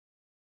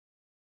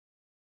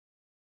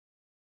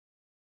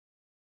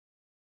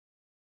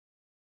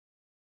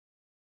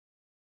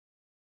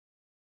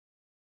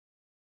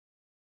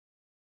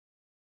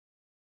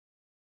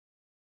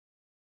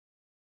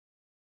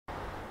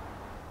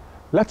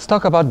Let's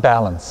talk about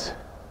balance.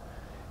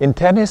 In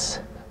tennis,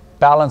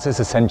 balance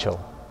is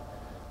essential.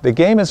 The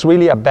game is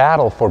really a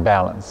battle for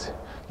balance.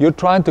 You're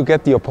trying to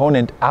get the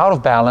opponent out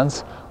of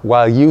balance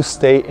while you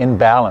stay in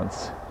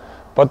balance.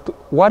 But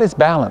what is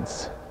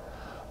balance?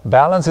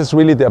 Balance is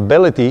really the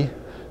ability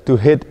to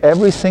hit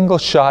every single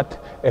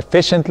shot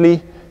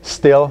efficiently,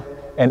 still,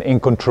 and in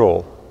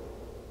control.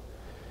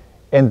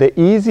 And the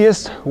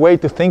easiest way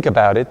to think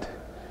about it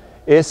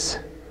is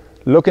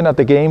looking at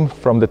the game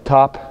from the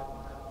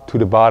top to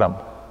the bottom.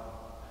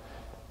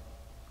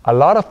 A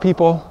lot of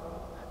people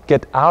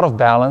get out of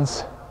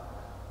balance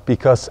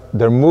because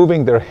they're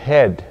moving their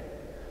head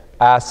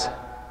as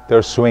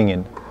they're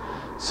swinging.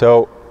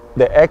 So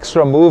the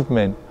extra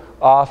movement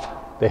of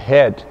the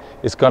head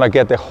is going to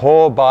get the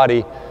whole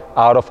body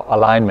out of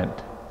alignment.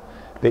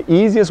 The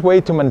easiest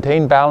way to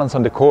maintain balance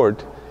on the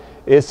court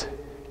is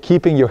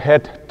keeping your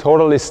head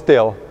totally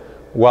still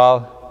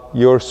while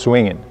you're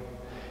swinging.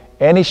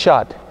 Any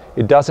shot,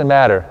 it doesn't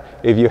matter.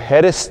 If your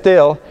head is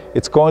still,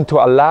 it's going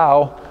to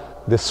allow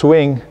the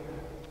swing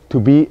to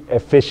be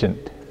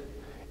efficient.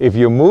 If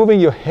you're moving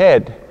your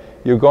head,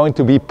 you're going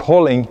to be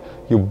pulling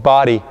your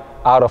body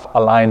out of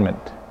alignment.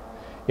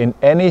 In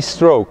any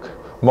stroke,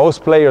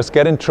 most players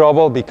get in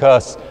trouble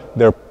because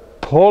they're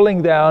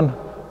pulling down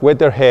with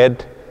their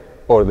head,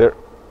 or they're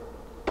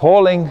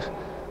pulling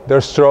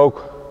their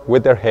stroke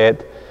with their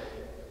head.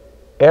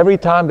 Every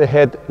time the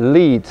head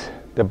leads,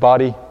 the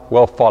body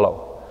will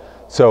follow.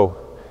 So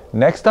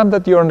next time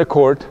that you're on the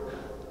court,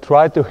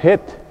 try to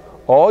hit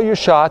all your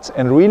shots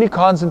and really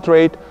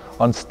concentrate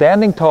on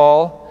standing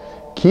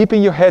tall,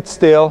 keeping your head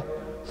still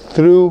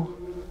through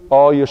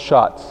all your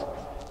shots.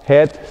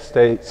 Head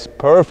stays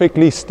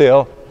perfectly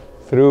still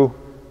through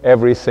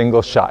every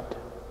single shot.